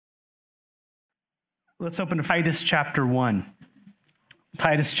Let's open to Titus chapter 1.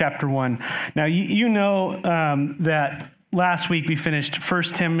 Titus chapter 1. Now, you know that last week we finished 1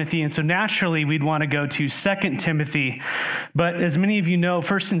 Timothy, and so naturally we'd want to go to 2 Timothy. But as many of you know,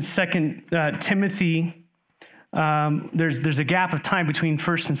 1 and 2 Timothy, there's a gap of time between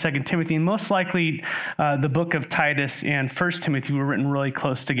 1 and 2 Timothy, and most likely the book of Titus and 1 Timothy were written really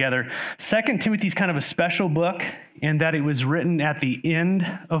close together. 2 Timothy is kind of a special book in that it was written at the end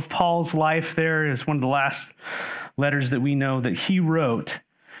of Paul's life. There is one of the last letters that we know that he wrote.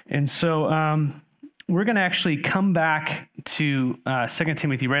 And so we're going to actually come back to 2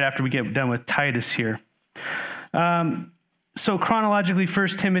 Timothy right after we get done with Titus here. So chronologically, 1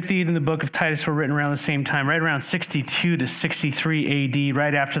 Timothy and the book of Titus were written around the same time, right around 62 to 63 AD,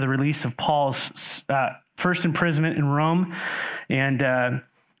 right after the release of Paul's first imprisonment in Rome, and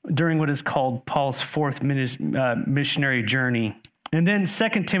during what is called Paul's fourth missionary journey. And then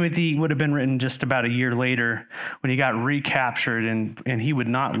 2 Timothy would have been written just about a year later when he got recaptured and he would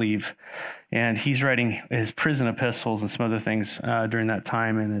not leave. And he's writing his prison epistles and some other things during that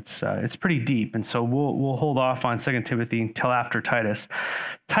time, and it's pretty deep. And so we'll hold off on 2 Timothy until after Titus.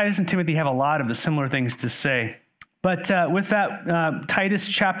 Titus and Timothy have a lot of the similar things to say. But with that, Titus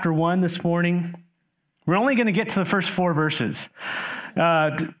chapter 1 this morning, we're only going to get to the first 4 verses.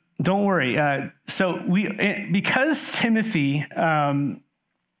 Don't worry. Because Timothy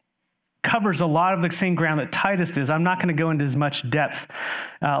covers a lot of the same ground that Titus does, I'm not going to go into as much depth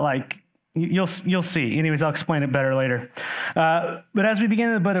You'll see. Anyways, I'll explain it better later. But as we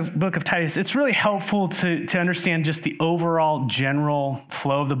begin in the book of Titus, it's really helpful to understand just the overall general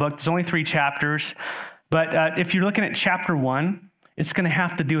flow of the book. There's only 3 chapters. But if you're looking at chapter 1, it's going to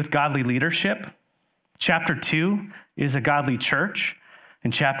have to do with godly leadership. Chapter 2 is a godly church.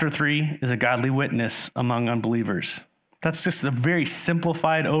 And chapter 3 is a godly witness among unbelievers. That's just a very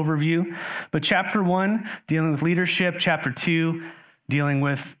simplified overview. But chapter 1, dealing with leadership. Chapter 2, dealing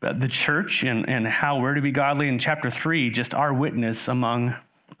with the church and how we're to be godly. In chapter 3, just our witness among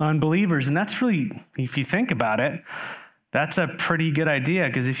unbelievers. And that's really, if you think about it, that's a pretty good idea,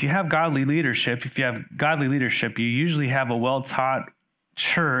 because if you have godly leadership, you usually have a well-taught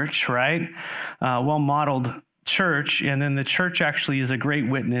church, right? Well-modeled church. And then the church actually is a great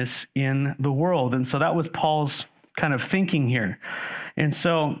witness in the world. And so that was Paul's kind of thinking here. And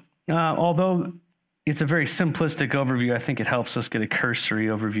so although it's a very simplistic overview, I think it helps us get a cursory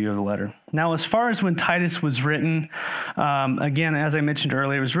overview of the letter. Now, as far as when Titus was written, again, as I mentioned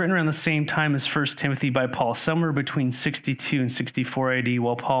earlier, it was written around the same time as 1 Timothy by Paul, somewhere between 62 and 64 AD,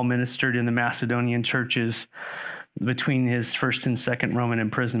 while Paul ministered in the Macedonian churches between his first and second Roman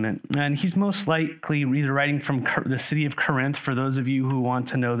imprisonment. And he's most likely either writing from the city of Corinth, for those of you who want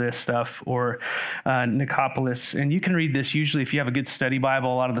to know this stuff, or Nicopolis. And you can read this usually if you have a good study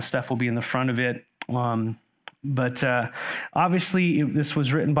Bible. A lot of the stuff will be in the front of it. But obviously, this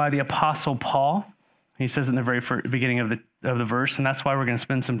was written by the Apostle Paul. He says in the very beginning of the verse, and that's why we're going to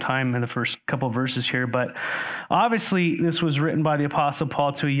spend some time in the first couple of verses here. But obviously, this was written by the Apostle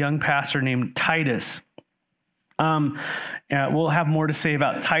Paul to a young pastor named Titus. We'll have more to say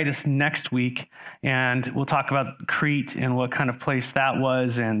about Titus next week, and we'll talk about Crete and what kind of place that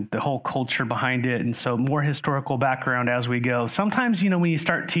was and the whole culture behind it. And so more historical background as we go. Sometimes, when you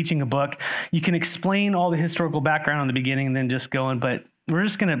start teaching a book, you can explain all the historical background in the beginning and then just go in, but we're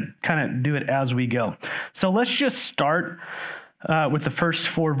just going to kind of do it as we go. So let's just start with the first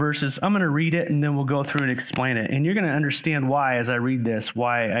 4 verses. I'm going to read it, and then we'll go through and explain it. And you're going to understand why, as I read this,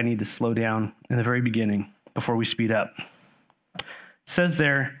 why I need to slow down in the very beginning before we speed up. It says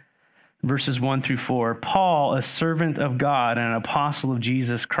there, verses 1 through 4, Paul, a servant of God and an apostle of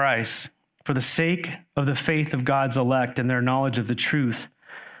Jesus Christ, for the sake of the faith of God's elect and their knowledge of the truth,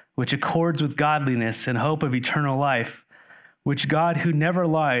 which accords with godliness and hope of eternal life, which God, who never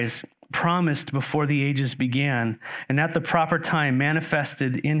lies, promised before the ages began, and at the proper time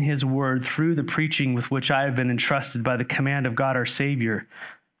manifested in his word through the preaching with which I have been entrusted by the command of God our Savior.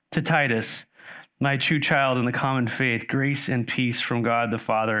 To Titus, my true child in the common faith, grace and peace from God the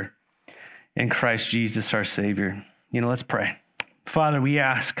Father and Christ Jesus our Savior. Let's pray. Father, we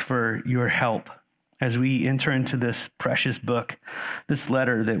ask for your help as we enter into this precious book, this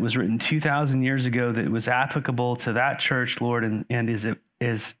letter that was written 2,000 years ago, that was applicable to that church, Lord, and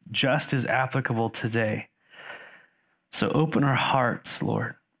is just as applicable today. So open our hearts,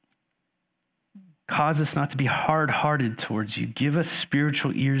 Lord. Cause us not to be hard-hearted towards you. Give us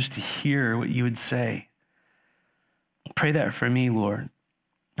spiritual ears to hear what you would say. Pray that for me, Lord.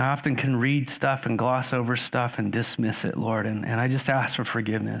 I often can read stuff and gloss over stuff and dismiss it, Lord, and I just ask for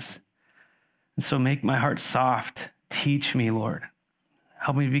forgiveness. And so make my heart soft. Teach me, Lord.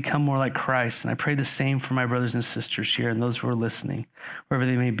 Help me become more like Christ. And I pray the same for my brothers and sisters here and those who are listening, wherever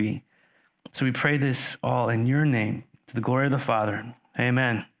they may be. So we pray this all in your name, to the glory of the Father.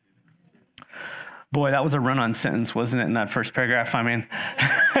 Amen. Boy, that was a run-on sentence, wasn't it, in that first paragraph? I mean,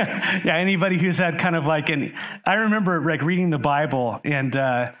 yeah, anybody who's had kind of like I remember like reading the Bible, and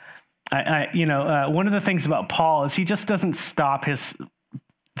one of the things about Paul is he just doesn't stop his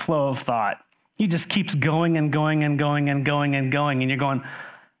flow of thought. He just keeps going and going and going and going and going. And you're going,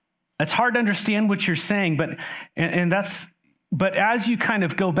 it's hard to understand what you're saying, but as you kind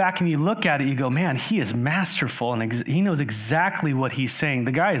of go back and you look at it, you go, man, he is masterful and he knows exactly what he's saying.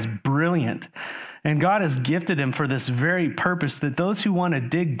 The guy is brilliant. And God has gifted him for this very purpose, that those who want to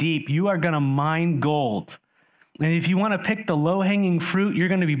dig deep, you are going to mine gold. And if you want to pick the low-hanging fruit, you're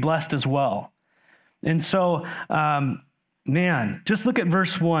going to be blessed as well. And so, just look at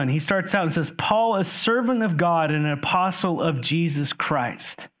verse 1. He starts out and says, Paul, a servant of God and an apostle of Jesus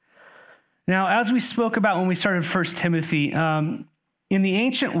Christ. Now, as we spoke about when we started 1 Timothy, in the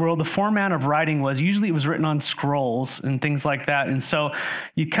ancient world, the format of writing was usually it was written on scrolls and things like that. And so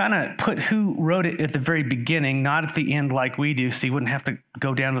you kind of put who wrote it at the very beginning, not at the end like we do. So you wouldn't have to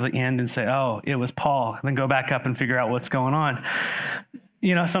go down to the end and say, oh, it was Paul, and then go back up and figure out what's going on.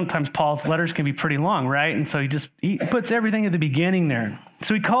 Sometimes Paul's letters can be pretty long, right? And so he puts everything at the beginning there.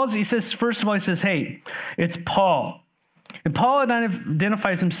 So he says, first of all, he says, hey, it's Paul. And Paul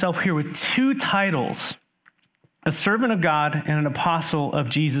identifies himself here with two titles: a servant of God and an apostle of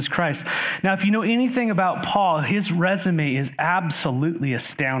Jesus Christ. Now, if you know anything about Paul, his resume is absolutely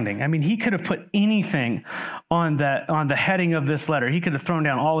astounding. I mean, he could have put anything on the heading of this letter. He could have thrown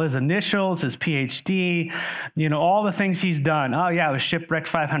down all his initials, his PhD, all the things he's done. Oh yeah, I was shipwrecked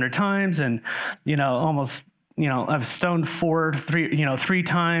 500 times, and almost. I was stoned three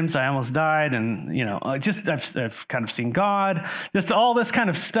times. I almost died. And, I've kind of seen God, just all this kind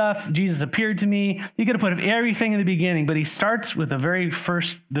of stuff. Jesus appeared to me. He could have put everything in the beginning, but he starts with the very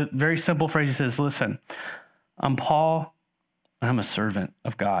simple phrase. He says, listen, I'm Paul, and I'm a servant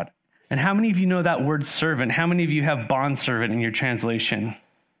of God. And how many of you know that word servant? How many of you have bondservant in your translation?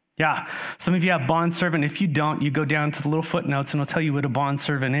 Yeah, some of you have bondservant. If you don't, you go down to the little footnotes and it'll tell you what a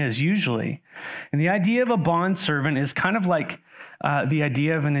bondservant is usually. And the idea of a bondservant is kind of like the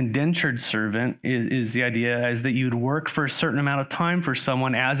idea of an indentured servant is the idea is that you'd work for a certain amount of time for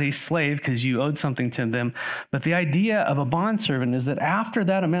someone as a slave because you owed something to them. But the idea of a bondservant is that after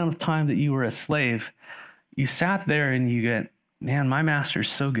that amount of time that you were a slave, you sat there and you get, man, my master's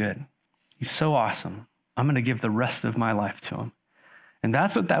so good. He's so awesome. I'm going to give the rest of my life to him. And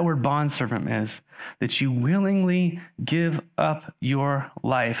that's what that word bondservant is, that you willingly give up your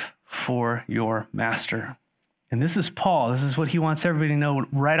life for your master. And this is Paul. This is what he wants everybody to know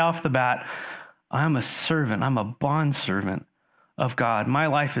right off the bat. I'm a servant. I'm a bondservant of God. My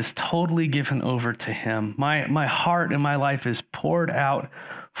life is totally given over to him. My heart and my life is poured out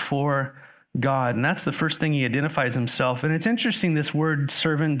for God. And that's the first thing he identifies himself. And it's interesting, this word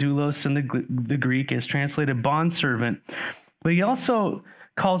servant, doulos, in the Greek is translated bondservant. But he also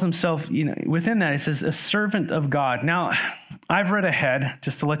calls himself, within that, it says a servant of God. Now, I've read ahead,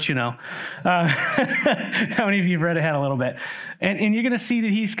 just to let you know. How many of you have read ahead a little bit? And you're going to see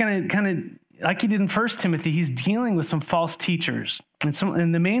that he's kind of, like he did in 1 Timothy, he's dealing with some false teachers.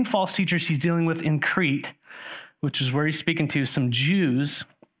 And the main false teachers he's dealing with in Crete, which is where he's speaking to some Jews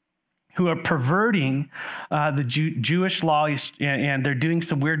who are perverting the Jewish law, and they're doing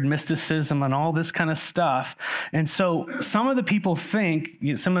some weird mysticism and all this kind of stuff. And so some of the people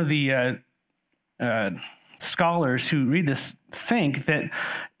think, some of the scholars who read this think that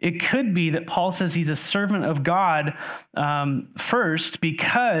it could be that Paul says he's a servant of God first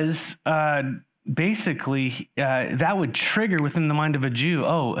because basically that would trigger within the mind of a Jew,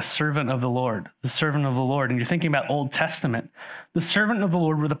 a servant of the Lord, the servant of the Lord. And you're thinking about Old Testament. The servant of the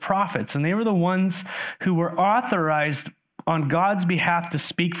Lord were the prophets, and they were the ones who were authorized on God's behalf to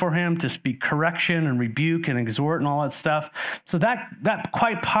speak for him, to speak correction and rebuke and exhort and all that stuff. So that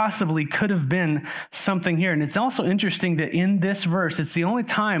quite possibly could have been something here. And it's also interesting that in this verse, it's the only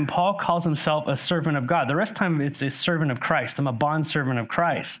time Paul calls himself a servant of God. The rest of the time, it's a servant of Christ. I'm a bondservant of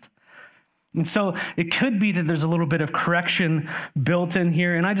Christ. And so it could be that there's a little bit of correction built in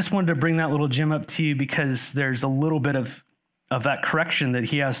here. And I just wanted to bring that little gem up to you because there's a little bit of that correction that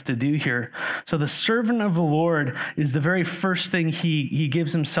he has to do here. So the servant of the Lord is the very first thing he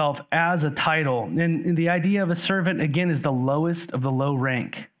gives himself as a title. And the idea of a servant, again, is the lowest of the low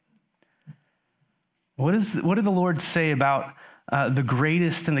rank. What did the Lord say about the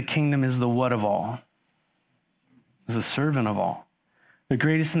greatest in the kingdom is the what of all? Is the servant of all. The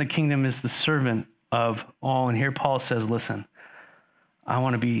greatest in the kingdom is the servant of all. And here Paul says, listen, I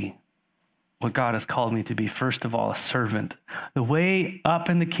want to be what God has called me to be. First of all, a servant. The way up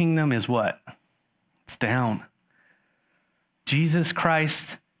in the kingdom is what? It's down. Jesus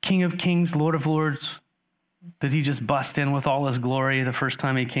Christ, King of Kings, Lord of Lords. Did he just bust in with all his glory the first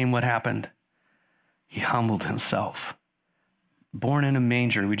time he came? What happened? He humbled himself. Born in a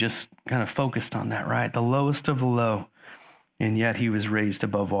manger. We just kind of focused on that, right? The lowest of the low. And yet he was raised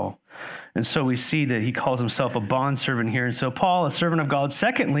above all. And so we see that he calls himself a bondservant here. And so Paul, a servant of God.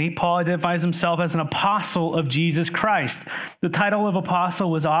 Secondly, Paul identifies himself as an apostle of Jesus Christ. The title of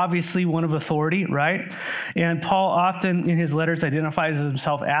apostle was obviously one of authority, right? And Paul often in his letters identifies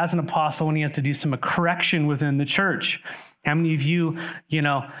himself as an apostle when he has to do some correction within the church. How many of you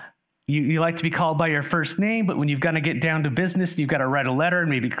you like to be called by your first name, but when you've got to get down to business, you've got to write a letter and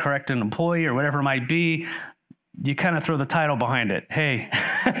maybe correct an employee or whatever it might be, you kind of throw the title behind it. Hey,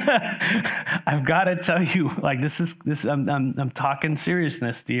 I've got to tell you, like I'm talking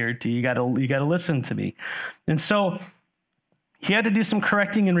seriousness here to you. You got to listen to me. And so he had to do some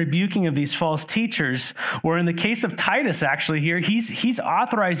correcting and rebuking of these false teachers, where in the case of Titus, actually here, he's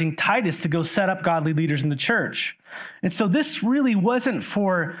authorizing Titus to go set up godly leaders in the church. And so this really wasn't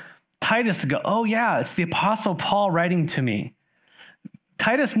for Titus to go, oh yeah, it's the Apostle Paul writing to me.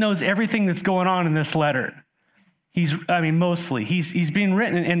 Titus knows everything that's going on in this letter. Mostly. He's being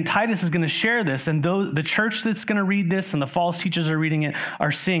written, and Titus is going to share this, and the church that's going to read this and the false teachers are reading it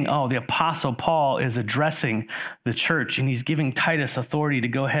are seeing, oh, the Apostle Paul is addressing the church, and he's giving Titus authority to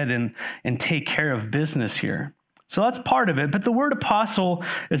go ahead and take care of business here. So that's part of it. But the word apostle,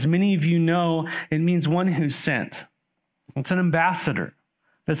 as many of you know, it means one who's sent. It's an ambassador.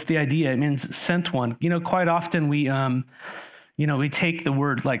 That's the idea. It means sent one. Quite often we take the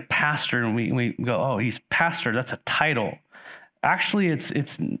word like pastor and we go, oh, he's pastor. That's a title. Actually,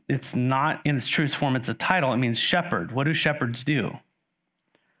 it's not in its truest form. It's a title. It means shepherd. What do shepherds do?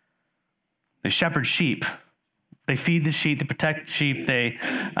 They shepherd sheep. They feed the sheep. They protect the sheep. They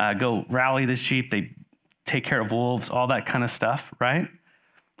go rally the sheep. They take care of wolves, all that kind of stuff, right?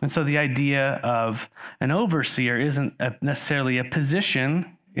 And so the idea of an overseer isn't necessarily a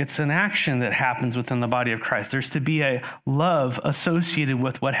position. It's an action that happens within the body of Christ. There's to be a love associated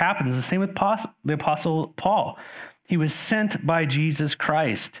with what happens. The same with the Apostle Paul. He was sent by Jesus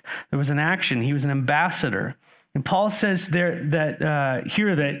Christ. There was an action. He was an ambassador. And Paul says there that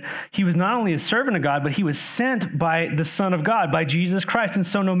he was not only a servant of God, but he was sent by the Son of God, by Jesus Christ. And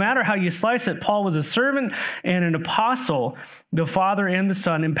so no matter how you slice it, Paul was a servant and an apostle, the Father and the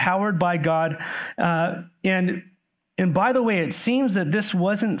Son, empowered by God. And by the way, it seems that this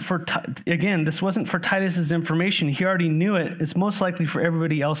wasn't for Titus's information. He already knew it. It's most likely for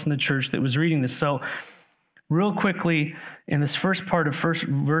everybody else in the church that was reading this. So real quickly, in this first part of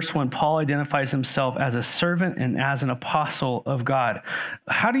verse 1, Paul identifies himself as a servant and as an apostle of God.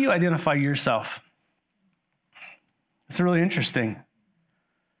 How do you identify yourself? It's really interesting.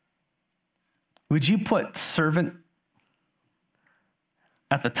 Would you put servant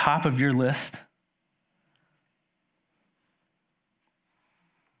at the top of your list?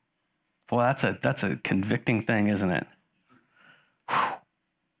 Well, that's a convicting thing, isn't it? Whew.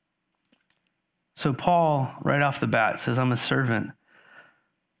 So Paul, right off the bat, says, I'm a servant,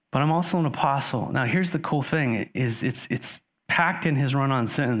 but I'm also an apostle. Now, here's the cool thing, is it's packed in his run-on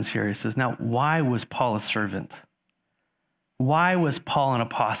sentence here. He says, now, why was Paul a servant? Why was Paul an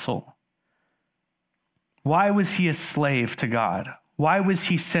apostle? Why was he a slave to God? Why was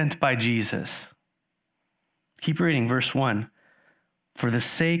he sent by Jesus? Keep reading, verse 1. For the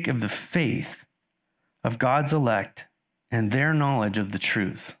sake of the faith of God's elect and their knowledge of the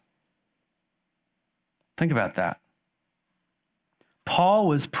truth. Think about that. Paul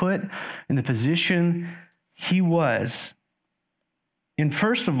was put in the position he was in,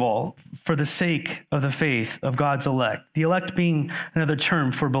 first of all, for the sake of the faith of God's elect. The elect being another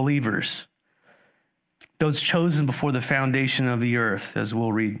term for believers. Those chosen before the foundation of the earth, as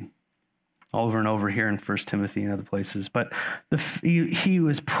we'll read over and over here in 1 Timothy and other places. But he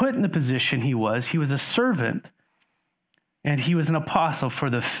was put in the position he was a servant, and he was an apostle for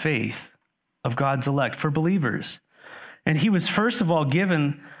the faith of God's elect, for believers. And he was first of all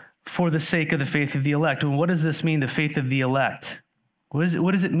given for the sake of the faith of the elect. And what does this mean, the faith of the elect?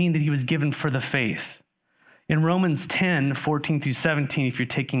 What does it mean that he was given for the faith? In Romans 10, 14 through 17, if you're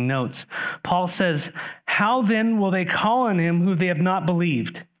taking notes, Paul says, how then will they call on him who they have not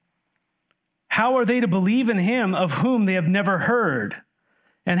believed? How are they to believe in him of whom they have never heard?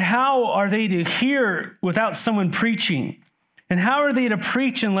 And how are they to hear without someone preaching? And how are they to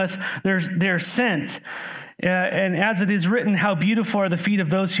preach unless they're sent? And as it is written, how beautiful are the feet of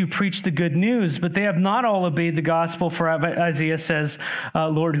those who preach the good news, but they have not all obeyed the gospel. For Isaiah says,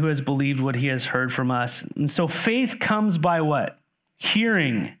 Lord, who has believed what he has heard from us? And so faith comes by what?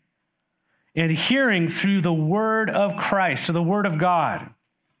 Hearing. And hearing through the word of Christ, or the word of God.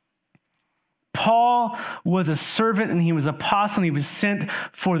 Paul was a servant and he was apostle and he was sent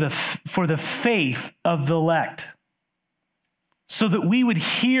for the faith of the elect, so that we would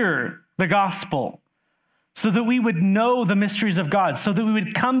hear the gospel, so that we would know the mysteries of God, so that we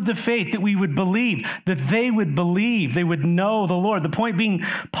would come to faith, that we would believe, that they would believe, they would know the Lord. The point being,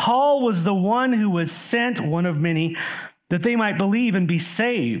 Paul was the one who was sent, one of many, that they might believe and be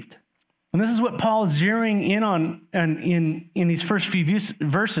saved. And this is what Paul is zeroing in on in these first few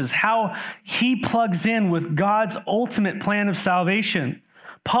verses, how he plugs in with God's ultimate plan of salvation.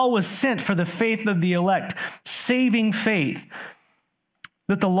 Paul was sent for the faith of the elect, saving faith,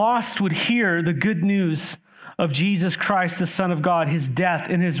 that the lost would hear the good news of Jesus Christ, the Son of God, his death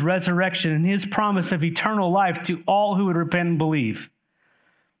and his resurrection and his promise of eternal life to all who would repent and believe.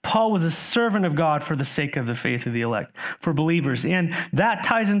 Paul was a servant of God for the sake of the faith of the elect, for believers. And that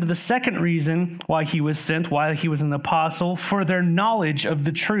ties into the second reason why he was sent, why he was an apostle, for their knowledge of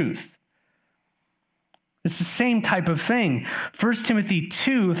the truth. It's the same type of thing. 1 Timothy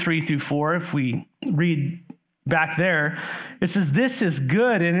 2, 3 through 4, if we read back there, it says, this is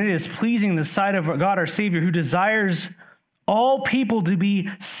good and it is pleasing in the sight of God our Savior, who desires all people to be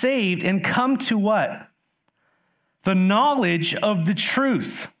saved and come to what? The knowledge of the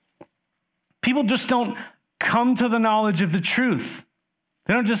truth. People just don't come to the knowledge of the truth.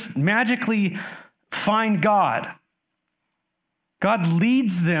 They don't just magically find God. God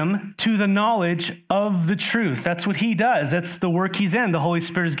leads them to the knowledge of the truth. That's what he does. That's the work he's in. The Holy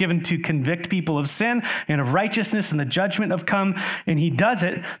Spirit is given to convict people of sin and of righteousness and the judgment of come. And he does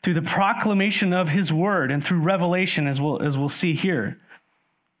it through the proclamation of his word and through revelation, as we'll see here.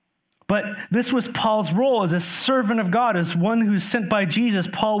 But this was Paul's role as a servant of God, as one who's sent by Jesus.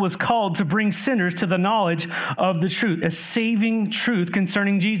 Paul was called to bring sinners to the knowledge of the truth, a saving truth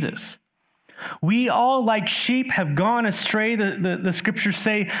concerning Jesus. We all, like sheep, have gone astray. The scriptures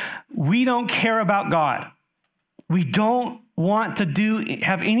say we don't care about God. We don't want to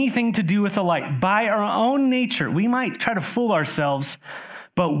have anything to do with the light. By our own nature, we might try to fool ourselves,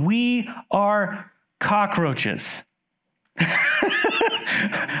 but we are cockroaches.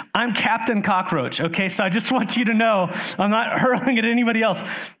 I'm Captain Cockroach, okay? So I just want you to know I'm not hurling at anybody else.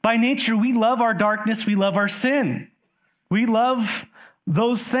 By nature, we love our darkness. We love our sin. We love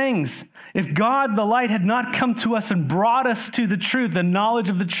those things. If God, the light, had not come to us and brought us to the truth, the knowledge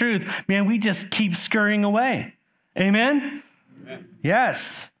of the truth, man, we just keep scurrying away. Amen? Amen.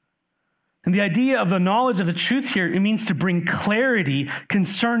 Yes. And the idea of the knowledge of the truth here, it means to bring clarity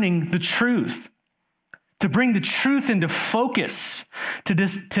concerning the truth. To bring the truth into focus, to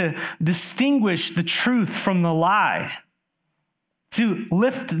distinguish the truth from the lie, to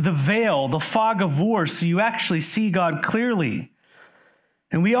lift the veil, the fog of war, so you actually see God clearly.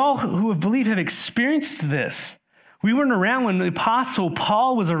 And we all who have believed have experienced this. We weren't around when the apostle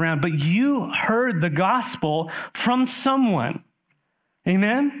Paul was around, but you heard the gospel from someone.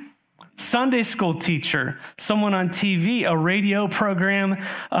 Amen? Sunday school teacher, someone on TV, a radio program,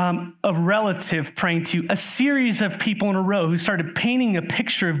 a relative praying to you, a series of people in a row who started painting a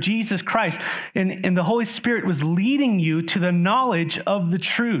picture of Jesus Christ. And the Holy Spirit was leading you to the knowledge of the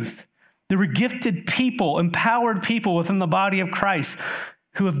truth. There were gifted people, empowered people within the body of Christ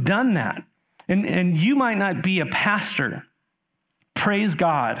who have done that. And you might not be a pastor. Praise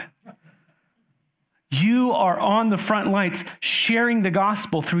God. You are on the front lines sharing the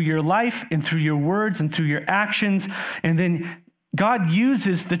gospel through your life and through your words and through your actions. And then God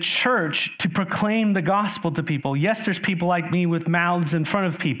uses the church to proclaim the gospel to people. Yes, there's people like me with mouths in front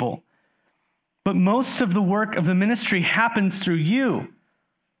of people. But most of the work of the ministry happens through you.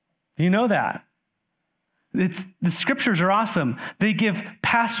 Do you know that? The scriptures are awesome. They give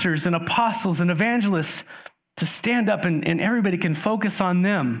pastors and apostles and evangelists to stand up and everybody can focus on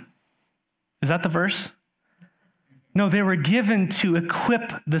them. Is that the verse? No, they were given to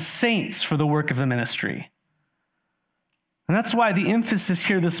equip the saints for the work of the ministry. And that's why the emphasis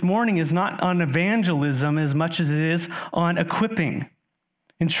here this morning is not on evangelism as much as it is on equipping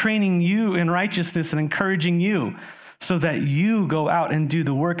and training you in righteousness and encouraging you so that you go out and do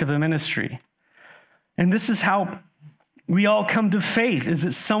the work of the ministry. And this is how we all come to faith, is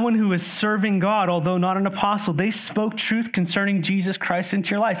that someone who is serving God, although not an apostle, they spoke truth concerning Jesus Christ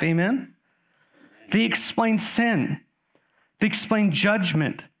into your life. Amen? They explained sin. They explained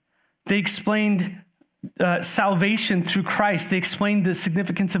judgment. They explained salvation through Christ. They explained the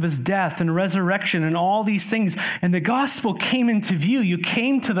significance of his death and resurrection and all these things. And the gospel came into view. You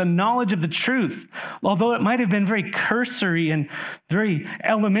came to the knowledge of the truth. Although it might have been very cursory and very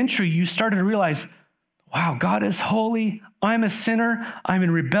elementary, you started to realize, wow, God is holy. I'm a sinner. I'm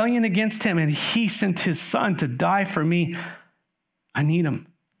in rebellion against him, and he sent his son to die for me. I need him.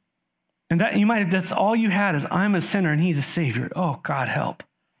 And that's all you had is I'm a sinner and he's a savior. Oh, God, help.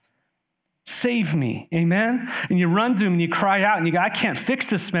 Save me. Amen. And you run to him and you cry out and you go, I can't fix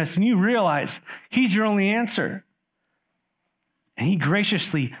this mess. And you realize he's your only answer. And he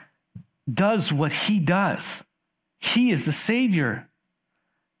graciously does what he does. He is the savior.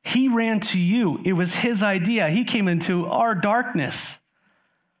 He ran to you. It was his idea. He came into our darkness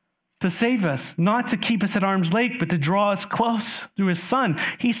to save us, not to keep us at arm's length, but to draw us close through his son.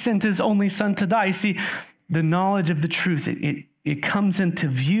 He sent his only son to die. You see, the knowledge of the truth, it comes into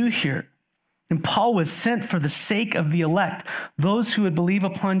view here. And Paul was sent for the sake of the elect, those who would believe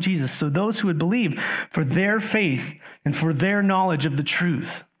upon Jesus. So those who would believe for their faith and for their knowledge of the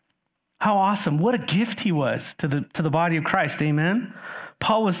truth. How awesome. What a gift he was to the body of Christ. Amen.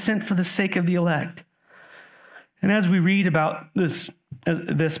 Paul was sent for the sake of the elect. And as we read about this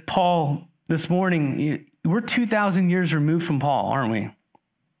Paul this morning, we're 2,000 years removed from Paul, aren't we?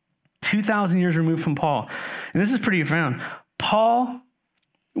 2,000 years removed from Paul. And this is pretty profound. Paul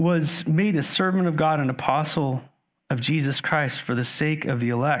was made a servant of God, an apostle of Jesus Christ for the sake of the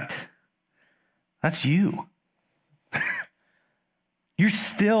elect. That's you. You're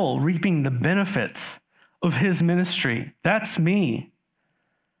still reaping the benefits of his ministry. That's me.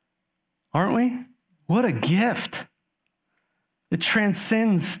 Aren't we? What a gift. It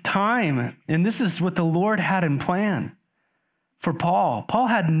transcends time. And this is what the Lord had in plan for Paul. Paul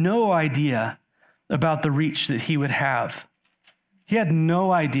had no idea about the reach that he would have. He had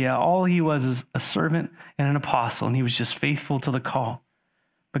no idea. All he was is a servant and an apostle, and he was just faithful to the call.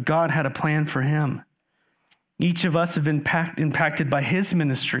 But God had a plan for him. Each of us have been impacted by his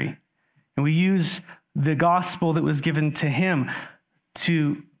ministry, and we use the gospel that was given to him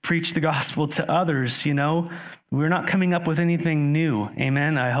to preach the gospel to others. You know, we're not coming up with anything new.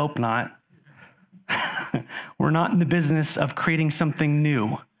 Amen. I hope not. We're not in the business of creating something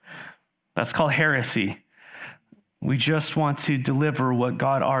new. That's called heresy. We just want to deliver what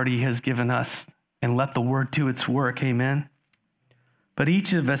God already has given us and let the word do its work. Amen. But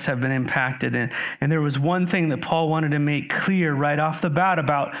each of us have been impacted. And there was one thing that Paul wanted to make clear right off the bat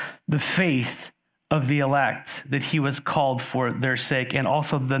about the faith of the elect, that he was called for their sake, and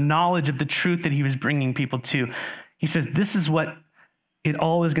also the knowledge of the truth that he was bringing people to. He said, this is what it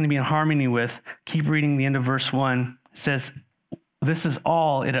all is going to be in harmony with. Keep reading the end of verse 1. It says, this is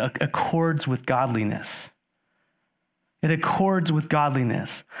all, it accords with godliness. It accords with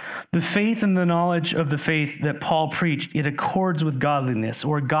godliness. The faith and the knowledge of the faith that Paul preached, it accords with godliness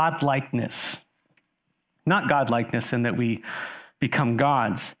or godlikeness. Not godlikeness in that we become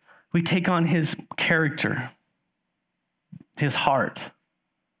gods. We take on his character, his heart,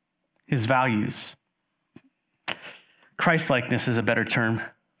 his values. Christ-likeness is a better term,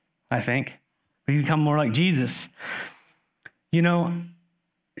 I think. We become more like Jesus. You know,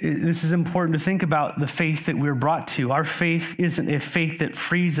 this is important to think about the faith that we're brought to. Our faith isn't a faith that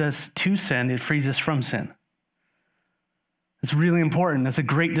frees us to sin, it frees us from sin. It's really important. That's a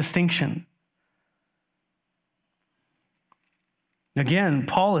great distinction. Again,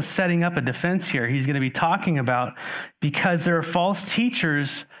 Paul is setting up a defense here. He's going to be talking about because there are false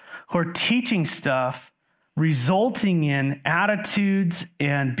teachers who are teaching stuff resulting in attitudes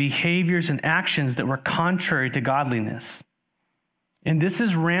and behaviors and actions that were contrary to godliness. And this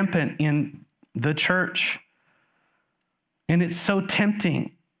is rampant in the church. And it's so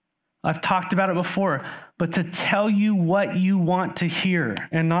tempting. I've talked about it before, but to tell you what you want to hear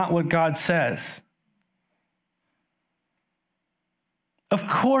and not what God says. Of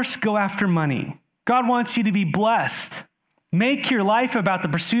course, go after money. God wants you to be blessed. Make your life about the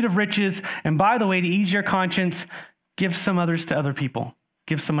pursuit of riches. And by the way, to ease your conscience, give some others to other people.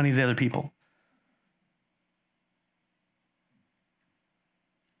 Give some money to other people.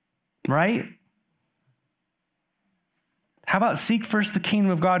 Right? How about seek first the kingdom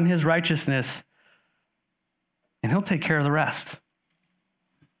of God and his righteousness, and he'll take care of the rest.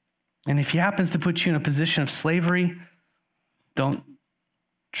 And if he happens to put you in a position of slavery, don't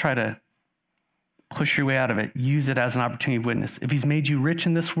try to push your way out of it. Use it as an opportunity of witness. If he's made you rich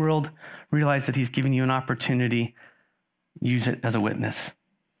in this world, realize that he's giving you an opportunity. Use it as a witness.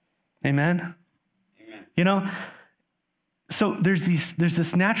 Amen? Amen. You know, so there's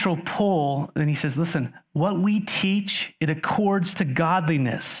this natural pull, and he says, listen, what we teach, it accords to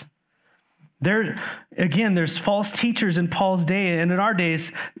godliness. There's false teachers in Paul's day and in our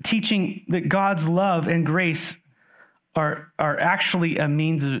days teaching that God's love and grace are actually a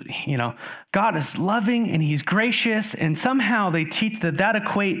means of, God is loving and he's gracious, and somehow they teach that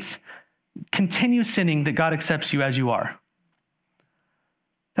equates continue sinning, that God accepts you as you are.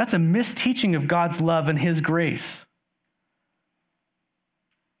 That's a misteaching of God's love and his grace.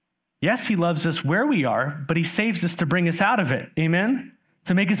 Yes, he loves us where we are, but he saves us to bring us out of it. Amen?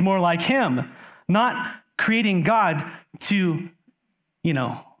 To make us more like him, not creating God to,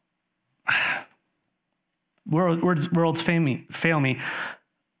 worlds fail me.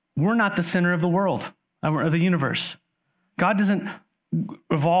 We're not the center of the world, of the universe. God doesn't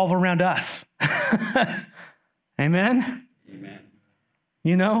revolve around us. Amen?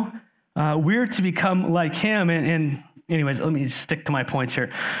 Amen. We're to become like him. And anyways, let me stick to my points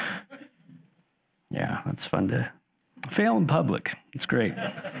here. Yeah, that's fun to fail in public. It's great.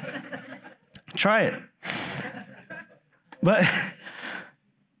 Try it. But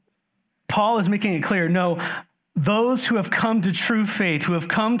Paul is making it clear, no, those who have come to true faith, who have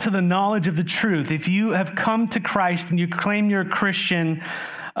come to the knowledge of the truth, if you have come to Christ and you claim you're a Christian,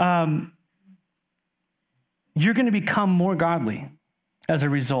 you're going to become more godly as a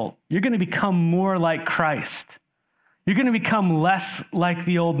result. You're going to become more like Christ. You're going to become less like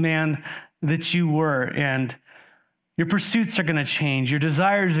the old man that you were, and your pursuits are going to change. Your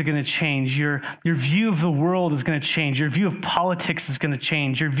desires are going to change. Your view of the world is going to change. Your view of politics is going to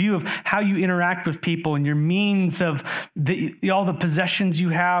change. Your view of how you interact with people and your means of all the possessions you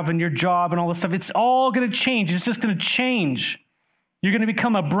have and your job and all this stuff, it's all going to change. It's just going to change. You're going to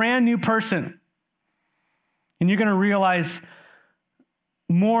become a brand new person. And you're going to realize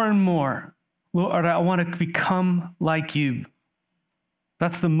more and more, Lord, I want to become like you.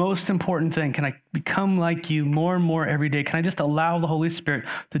 That's the most important thing. Can I become like you more and more every day? Can I just allow the Holy Spirit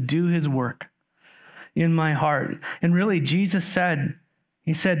to do his work in my heart? And really, Jesus said,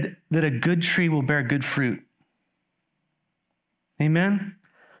 he said that a good tree will bear good fruit. Amen?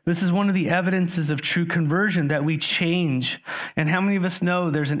 This is one of the evidences of true conversion, that we change. And how many of us know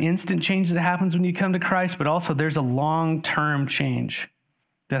there's an instant change that happens when you come to Christ, but also there's a long-term change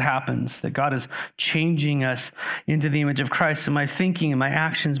that happens, that God is changing us into the image of Christ. And my thinking and my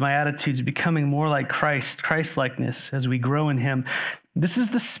actions, my attitudes, becoming more like Christ, Christ-likeness as we grow in him. This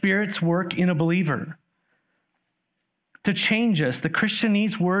is the Spirit's work in a believer to change us. The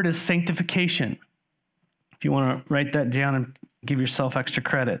Christianese word is sanctification. If you want to write that down and give yourself extra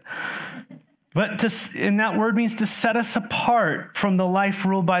credit. And that word means to set us apart from the life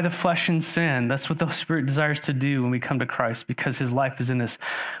ruled by the flesh and sin. That's what the Spirit desires to do when we come to Christ, because his life is in us.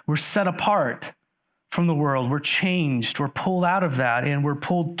 We're set apart from the world. We're changed. We're pulled out of that, and we're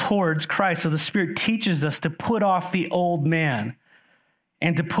pulled towards Christ. So the Spirit teaches us to put off the old man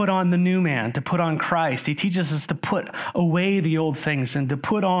and to put on the new man, to put on Christ. He teaches us to put away the old things and to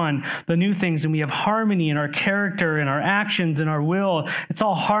put on the new things. And we have harmony in our character and our actions and our will. It's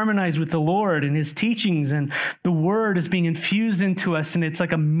all harmonized with the Lord and his teachings. And the word is being infused into us, and it's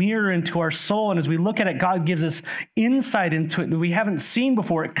like a mirror into our soul. And as we look at it, God gives us insight into it that we haven't seen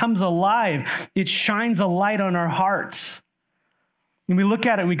before. It comes alive. It shines a light on our hearts. And we look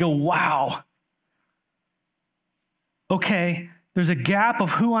at it and we go, wow. Okay. There's a gap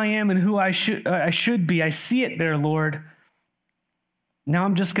of who I am and who I should be. I see it there, Lord. Now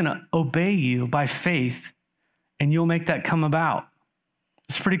I'm just going to obey you by faith, and you'll make that come about.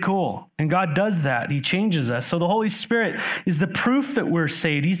 It's pretty cool. And God does that. He changes us. So the Holy Spirit is the proof that we're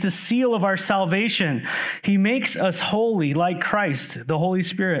saved. He's the seal of our salvation. He makes us holy like Christ, the Holy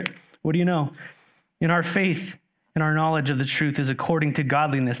Spirit. What do you know? In our faith, and our knowledge of the truth is according to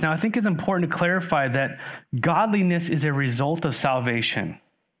godliness. Now, I think it's important to clarify that godliness is a result of salvation,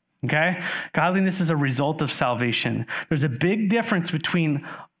 okay? Godliness is a result of salvation. There's a big difference between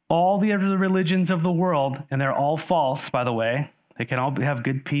all the other religions of the world, and they're all false, by the way. They can all have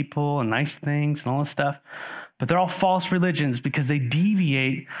good people and nice things and all this stuff, but they're all false religions because they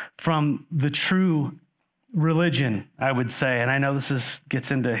deviate from the true religion, I would say. And I know this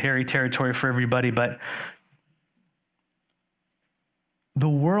gets into hairy territory for everybody, but the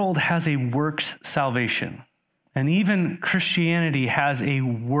world has a works salvation, and even Christianity has a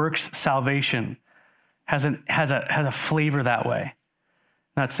works salvation, has a flavor that way.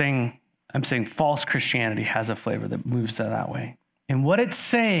 I'm saying false Christianity has a flavor that moves that way. And what it's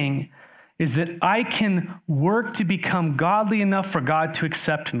saying is that I can work to become godly enough for God to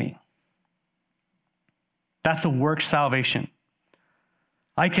accept me. That's a works salvation.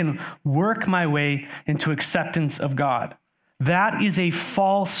 I can work my way into acceptance of God. That is a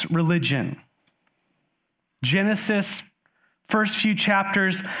false religion. Genesis First few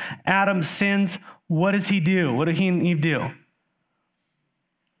chapters, Adam sins. What does he do? What did he and Eve do?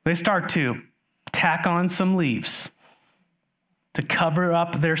 They start to tack on some leaves to cover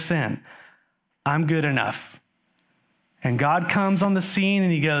up their sin. I'm good enough. And God comes on the scene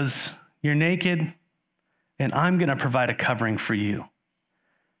and he goes, you're naked, and I'm going to provide a covering for you.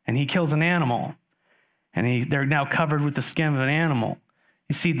 And he kills an animal, and they're now covered with the skin of an animal.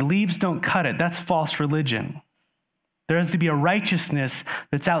 You see, the leaves don't cut it. That's false religion. There has to be a righteousness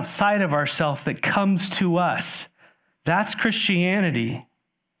that's outside of ourselves that comes to us. That's Christianity.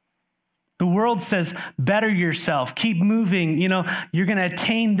 The world says, better yourself, keep moving, you're going to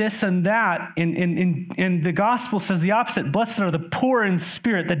attain this and that. And the gospel says the opposite. Blessed are the poor in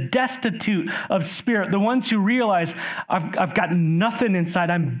spirit, the destitute of spirit, the ones who realize I've got nothing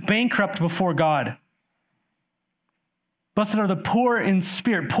inside. I'm bankrupt before God. Blessed are the poor in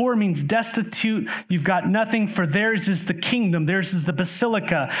spirit. Poor means destitute. You've got nothing, for theirs is the kingdom. Theirs is the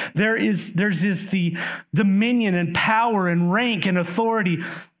basilica. Theirs is the dominion and power and rank and authority.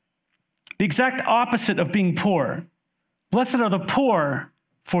 The exact opposite of being poor. Blessed are the poor,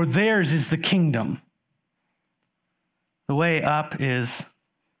 for theirs is the kingdom. The way up is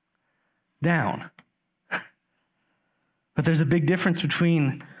down. But there's a big difference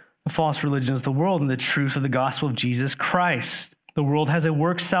between the false religions of the world and the truth of the gospel of Jesus Christ. The world has a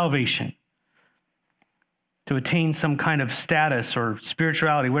work salvation to attain some kind of status or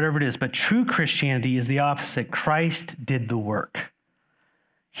spirituality, whatever it is. But true Christianity is the opposite. Christ did the work.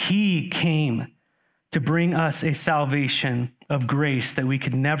 He came to bring us a salvation of grace that we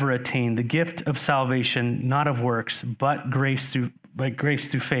could never attain, the gift of salvation, not of works, but grace through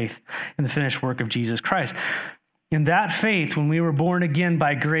faith in the finished work of Jesus Christ. In that faith, when we were born again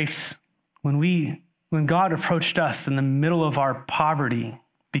by grace, when God approached us in the middle of our poverty,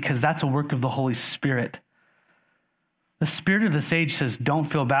 because that's a work of the Holy Spirit, the spirit of this age says, don't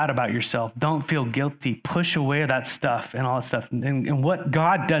feel bad about yourself. Don't feel guilty. Push away that stuff and all that stuff. And what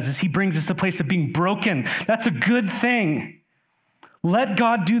God does is he brings us to a place of being broken. That's a good thing. Let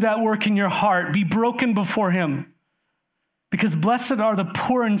God do that work in your heart. Be broken before him. Because blessed are the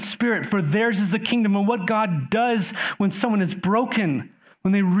poor in spirit, for theirs is the kingdom. And what God does when someone is broken,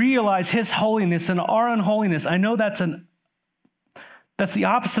 when they realize his holiness and our unholiness, I know that's the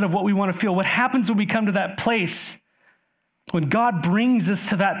opposite of what we want to feel. What happens when we come to that place? When God brings us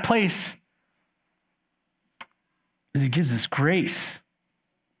to that place, is he gives us grace.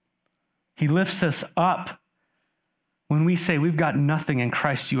 He lifts us up. When we say we've got nothing in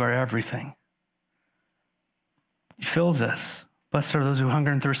Christ, you are everything. He fills us. Blessed are those who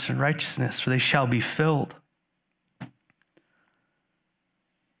hunger and thirst in righteousness, for they shall be filled.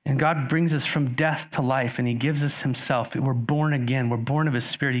 And God brings us from death to life, and he gives us himself. We're born again. We're born of his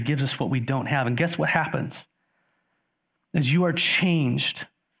spirit. He gives us what we don't have. And guess what happens? As you are changed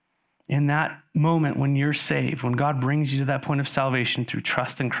in that moment when you're saved, when God brings you to that point of salvation through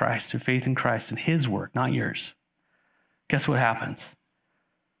trust in Christ, through faith in Christ and his work, not yours, guess what happens?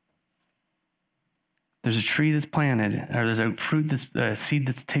 There's a tree that's planted, or there's a seed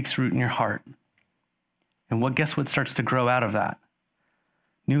that takes root in your heart. And guess what starts to grow out of that?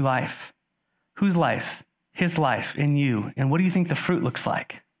 New life. Whose life? His life in you. And what do you think the fruit looks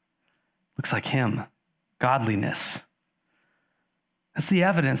like? Looks like him. Godliness. That's the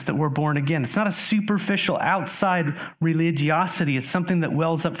evidence that we're born again. It's not a superficial outside religiosity. It's something that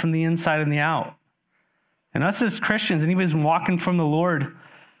wells up from the inside and the out. And us as Christians, anybody's been walking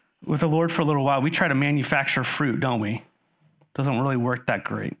with the Lord for a little while, we try to manufacture fruit, don't we? It doesn't really work that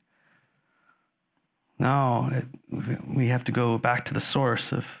great. No, we have to go back to the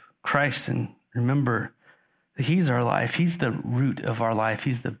source of Christ and remember that he's our life. He's the root of our life.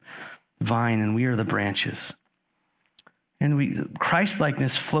 He's the vine and we are the branches. And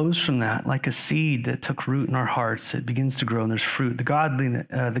Christ-likeness flows from that like a seed that took root in our hearts. It begins to grow and there's fruit. The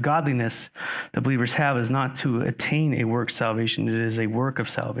godliness that believers have is not to attain a work salvation. It is a work of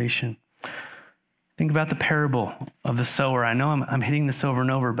salvation. Think about the parable of the sower. I know I'm hitting this over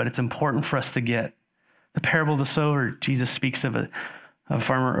and over, but it's important for us to get. The parable of the sower, Jesus speaks of a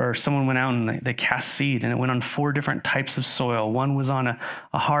farmer or someone went out and they cast seed and it went on 4 different types of soil. One was on a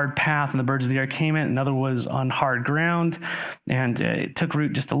hard path and the birds of the air came in. Another was on hard ground and it took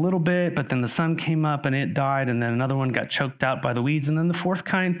root just a little bit, but then the sun came up and it died. And then another one got choked out by the weeds. And then the 4th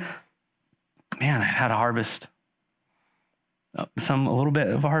kind, man, it had a harvest. Some a little bit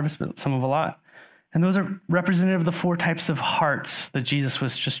of a harvest, but some of a lot. And those are representative of the 4 types of hearts that Jesus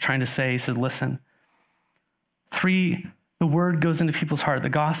was just trying to say. He said, listen, 3, the word goes into people's heart. The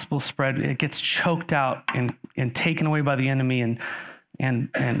gospel spread. It gets choked out and taken away by the enemy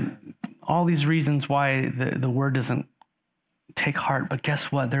and all these reasons why the word doesn't take heart. But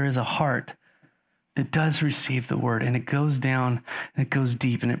guess what? There is a heart that does receive the word, and it goes down and it goes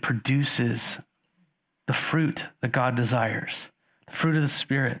deep, and it produces the fruit that God desires, the fruit of the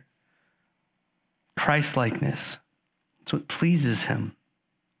Spirit, Christ-likeness. It's what pleases him,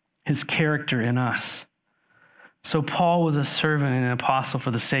 his character in us. So Paul was a servant and an apostle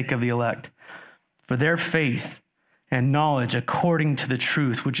for the sake of the elect, for their faith and knowledge according to the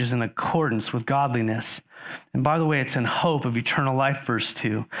truth, which is in accordance with godliness. And by the way, it's in hope of eternal life, verse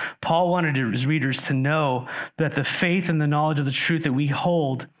 2. Paul wanted his readers to know that the faith and the knowledge of the truth that we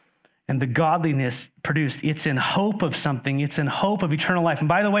hold and the godliness produced, it's in hope of something. It's in hope of eternal life. And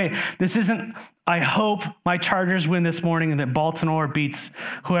by the way, this isn't, I hope my Chargers win this morning and that Baltimore beats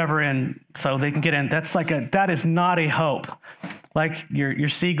whoever in so they can get in. That is not a hope. Like your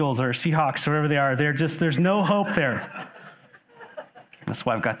Seagulls or Seahawks, or whoever they are, there's no hope there. That's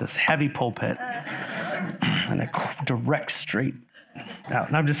why I've got this heavy pulpit and a direct straight out.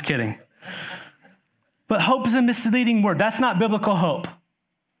 And I'm just kidding. But hope is a misleading word. That's not biblical hope.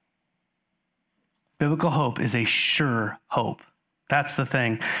 Biblical hope is a sure hope. That's the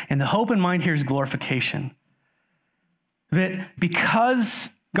thing. And the hope in mind here is glorification. That because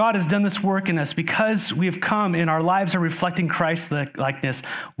God has done this work in us, because we have come and our lives are reflecting Christ like this,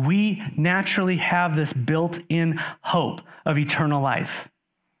 we naturally have this built-in hope of eternal life.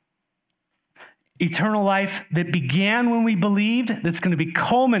 Eternal life that began when we believed, that's going to be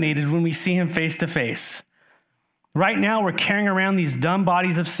culminated when we see him face to face. Right now, we're carrying around these dumb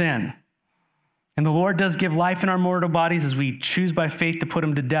bodies of sin. And the Lord does give life in our mortal bodies as we choose by faith to put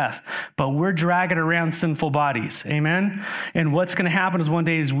them to death. But we're dragging around sinful bodies. Amen? And what's going to happen is one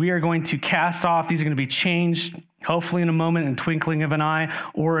day is we are going to cast off. These are going to be changed, hopefully in a moment, in twinkling of an eye,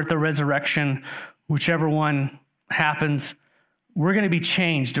 or at the resurrection, whichever one happens. We're going to be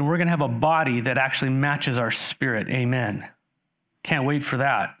changed, and we're going to have a body that actually matches our spirit. Amen. Can't wait for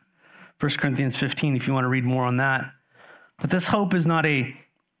that. 1 Corinthians 15, if you want to read more on that. But this hope is not a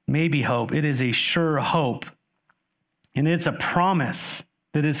maybe hope. It is a sure hope. And it's a promise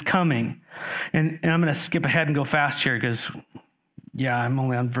that is coming. And I'm going to skip ahead and go fast here because, I'm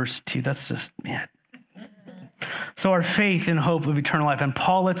only on verse 2. That's just, man. So our faith and hope of eternal life. And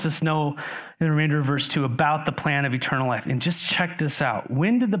Paul lets us know in the remainder of verse 2 about the plan of eternal life. And just check this out.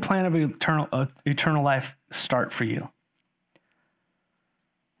 When did the plan of eternal life start for you?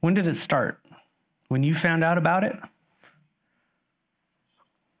 When did it start? When you found out about it?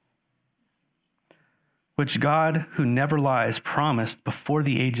 Which God, who never lies, promised before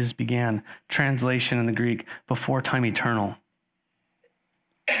the ages began. Translation in the Greek, before time eternal.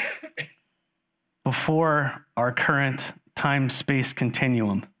 Before our current time-space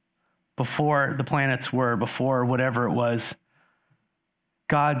continuum. Before the planets were, before whatever it was.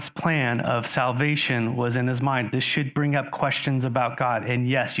 God's plan of salvation was in his mind. This should bring up questions about God. And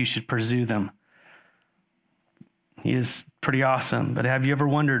yes, you should pursue them. He is pretty awesome. But have you ever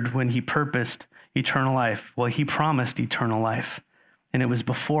wondered when he purposed eternal life? Well, he promised eternal life. And it was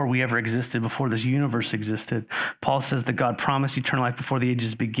before we ever existed, before this universe existed. Paul says that God promised eternal life before the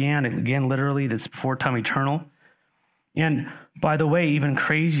ages began. Again, literally, that's before time eternal. And by the way, even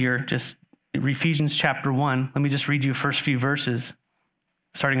crazier, just Ephesians chapter 1. Let me just read you the first few verses.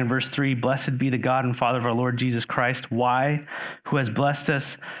 Starting in verse 3, blessed be the God and Father of our Lord Jesus Christ. Why? Who has blessed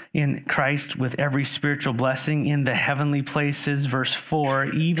us in Christ with every spiritual blessing in the heavenly places. Verse 4,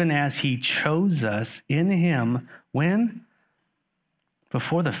 even as he chose us in him, when?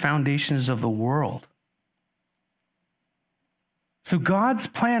 Before the foundations of the world. So God's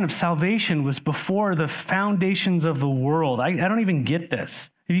plan of salvation was before the foundations of the world. I don't even get this.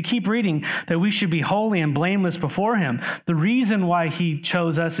 If you keep reading that we should be holy and blameless before him, the reason why he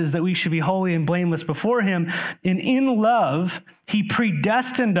chose us is that we should be holy and blameless before him. And in love, he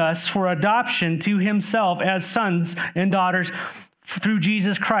predestined us for adoption to himself as sons and daughters through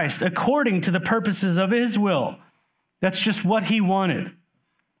Jesus Christ, according to the purposes of his will. That's just what he wanted.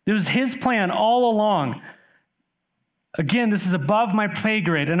 It was his plan all along. Again, this is above my pay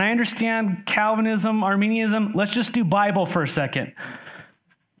grade. And I understand Calvinism, Arminianism. Let's just do Bible for a second.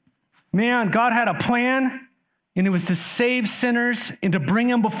 Man, God had a plan, and it was to save sinners and to bring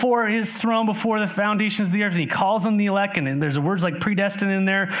them before his throne, before the foundations of the earth. And he calls them the elect, and there's words like predestined in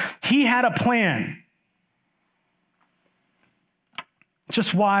there. He had a plan. It's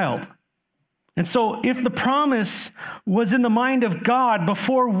just wild. And so if the promise was in the mind of God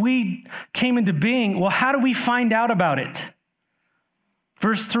before we came into being, well, how do we find out about it?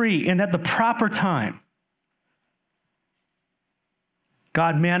 Verse 3, and at the proper time,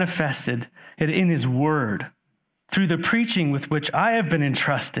 God manifested it in his word through the preaching with which I have been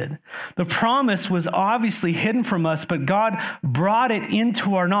entrusted. The promise was obviously hidden from us, but God brought it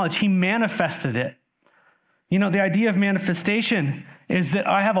into our knowledge. He manifested it. You know, the idea of manifestation is that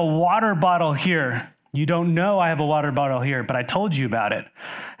I have a water bottle here. You don't know I have a water bottle here, but I told you about it.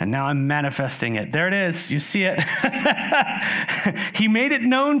 And now I'm manifesting it. There it is. You see it? He made it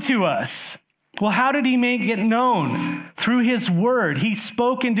known to us. Well, how did he make it known? Through his word. He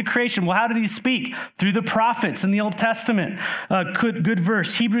spoke into creation. Well, how did he speak? Through the prophets in the Old Testament. Good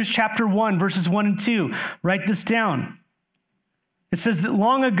verse. Hebrews chapter 1, verses 1 and 2. Write this down. It says that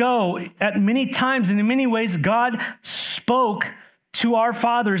long ago, at many times and in many ways, God spoke to our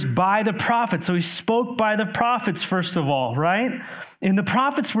fathers by the prophets. So he spoke by the prophets, first of all, right? And the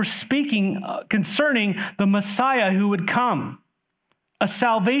prophets were speaking concerning the Messiah who would come, a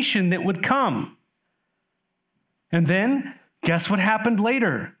salvation that would come. And then, guess what happened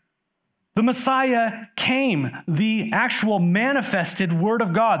later? The Messiah came, the actual manifested Word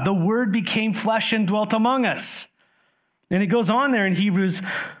of God. The Word became flesh and dwelt among us. And it goes on there in Hebrews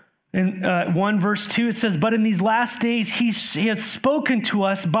in 1 verse 2, it says, but in these last days, he has spoken to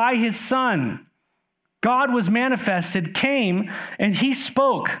us by his Son. God was manifested, came, and he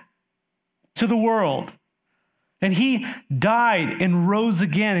spoke to the world. And he died and rose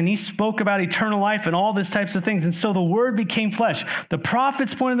again, and he spoke about eternal life and all these types of things. And so the Word became flesh. The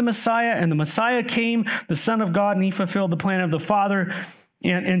prophets pointed to the Messiah, and the Messiah came, the Son of God, and he fulfilled the plan of the Father.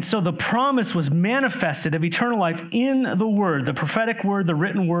 And so the promise was manifested of eternal life in the Word, the prophetic Word, the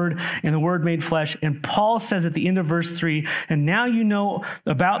written Word, and the Word made flesh. And Paul says at the end of verse 3, and now you know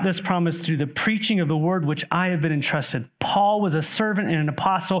about this promise through the preaching of the Word which I have been entrusted. Paul was a servant and an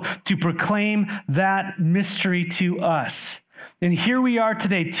apostle to proclaim that mystery to us. And here we are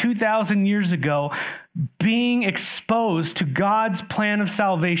today, 2,000 years ago, being exposed to God's plan of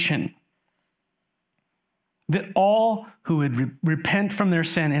salvation. That all who would repent from their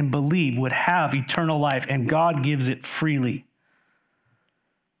sin and believe would have eternal life, and God gives it freely.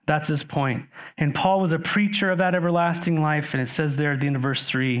 That's his point. And Paul was a preacher of that everlasting life, and it says there at the end of verse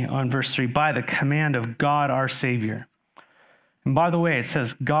 3, by the command of God our Savior. And by the way, it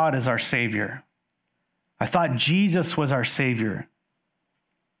says God is our Savior. I thought Jesus was our Savior.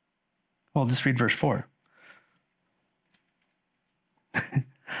 Well, just read verse 4.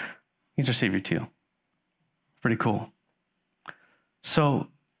 He's our Savior too. Pretty cool. So,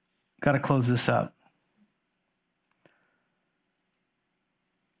 got to close this up.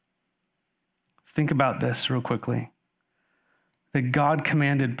 Think about this real quickly. That God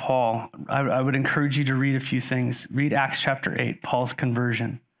commanded Paul. I would encourage you to read a few things. Read Acts chapter 8, Paul's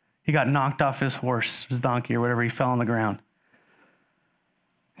conversion. He got knocked off his horse, his donkey or whatever. He fell on the ground.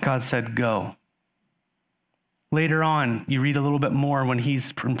 God said, go. Later on, you read a little bit more when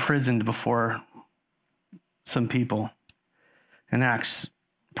he's imprisoned before some people. In Acts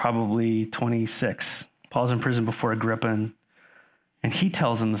probably 26, Paul's in prison before Agrippa, and he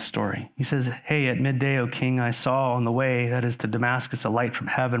tells him the story. He says, hey, at midday, O king, I saw on the way, that is to Damascus, a light from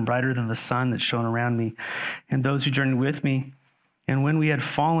heaven, brighter than the sun that shone around me, and those who journeyed with me. And when we had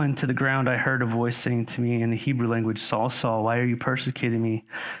fallen to the ground, I heard a voice saying to me in the Hebrew language, Saul, Saul, why are you persecuting me?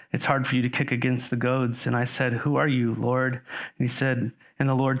 It's hard for you to kick against the goads. And I said, who are you, Lord? And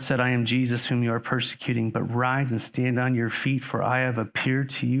the Lord said, I am Jesus whom you are persecuting, but rise and stand on your feet, for I have appeared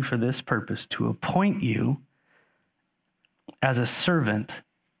to you for this purpose, to appoint you as a servant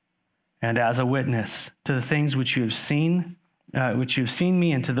and as a witness to the things which you have seen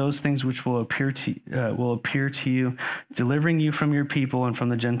me, and to those things which will appear to you, delivering you from your people and from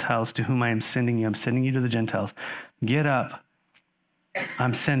the Gentiles to whom I am sending you. I'm sending you to the Gentiles. Get up.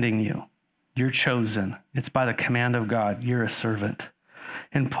 I'm sending you. You're chosen. It's by the command of God. You're a servant.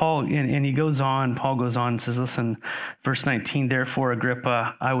 And Paul goes on and says, listen, verse 19, therefore,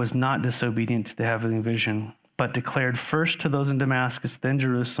 Agrippa, I was not disobedient to the heavenly vision, but declared first to those in Damascus, then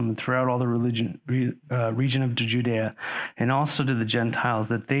Jerusalem, and throughout all the region of Judea, and also to the Gentiles,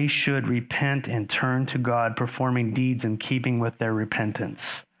 that they should repent and turn to God, performing deeds in keeping with their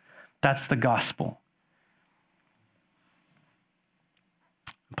repentance. That's the gospel.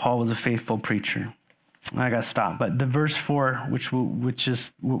 Paul was a faithful preacher. I got to stop. But the verse 4, which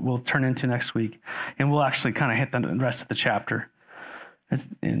we'll turn into next week, and we'll actually kind of hit the rest of the chapter. It's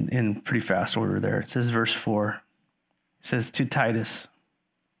in pretty fast order there. It says verse 4. It says to Titus,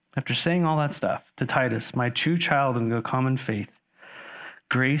 after saying all that stuff, to Titus, my true child in the common faith,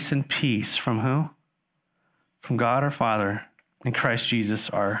 grace and peace from who? From God our Father and Christ Jesus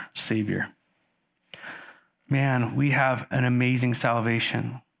our Savior. Man, we have an amazing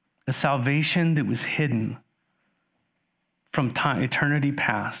salvation. A salvation that was hidden from time, eternity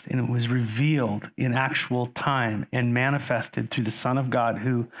past, and it was revealed in actual time and manifested through the Son of God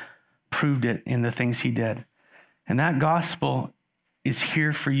who proved it in the things he did. And that gospel is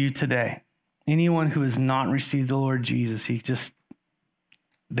here for you today. Anyone who has not received the Lord Jesus,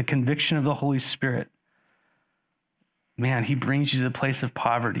 the conviction of the Holy Spirit, man, he brings you to the place of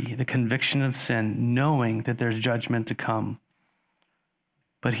poverty, the conviction of sin, knowing that there's judgment to come.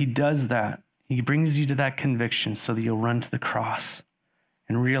 But he does that. He brings you to that conviction so that you'll run to the cross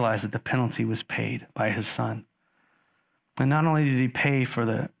and realize that the penalty was paid by his son. And not only did he pay for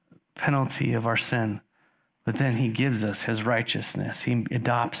the penalty of our sin, but then he gives us his righteousness. He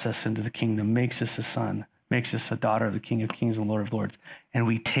adopts us into the kingdom, makes us a son, makes us a daughter of the King of Kings and Lord of Lords, and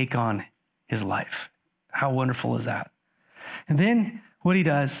we take on his life. How wonderful is that? And then what he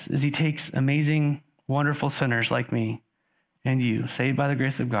does is he takes amazing, wonderful sinners like me and you, saved by the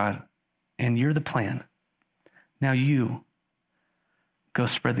grace of God, and you're the plan. Now you go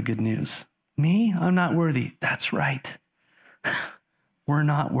spread the good news. Me? I'm not worthy. That's right. We're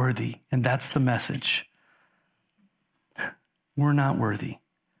not worthy, and that's the message. We're not worthy.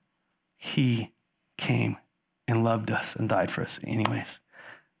 He came and loved us and died for us anyways.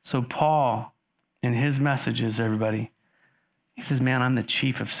 So Paul, in his messages, everybody, he says, man, I'm the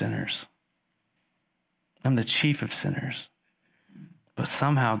chief of sinners. I'm the chief of sinners. But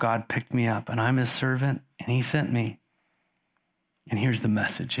somehow God picked me up, and I'm his servant, and he sent me. And here's the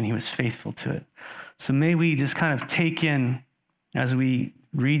message, and he was faithful to it. So may we just kind of take in, as we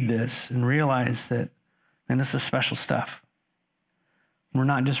read this, and realize that, man, this is special stuff. We're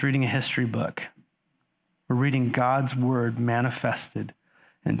not just reading a history book. We're reading God's word manifested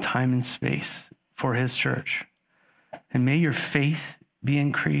in time and space for his church. And may your faith be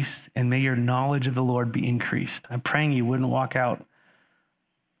increased, and may your knowledge of the Lord be increased. I'm praying you wouldn't walk out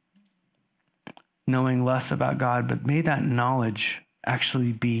knowing less about God, but may that knowledge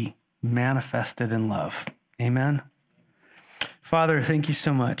actually be manifested in love. Amen. Father, thank you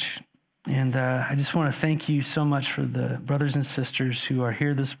so much. And I just want to thank you so much for the brothers and sisters who are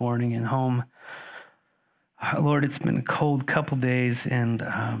here this morning and home. Lord, it's been a cold couple days, and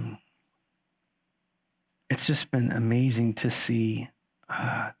it's just been amazing to see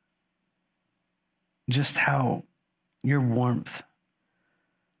just how your warmth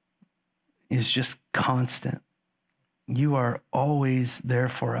is just constant. You are always there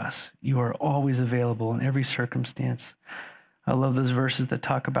for us. You are always available in every circumstance. I love those verses that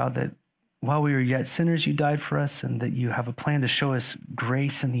talk about that while we were yet sinners, you died for us, and that you have a plan to show us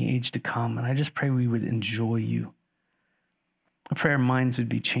grace in the age to come. And I just pray we would enjoy you. I pray our minds would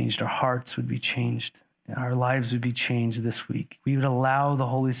be changed, our hearts would be changed, and our lives would be changed this week. We would allow the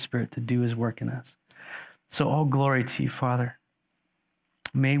Holy Spirit to do his work in us. So all glory to you, Father.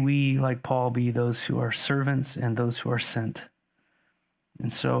 May we, like Paul, be those who are servants and those who are sent.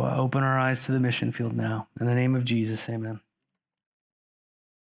 And so open our eyes to the mission field now. In the name of Jesus, amen.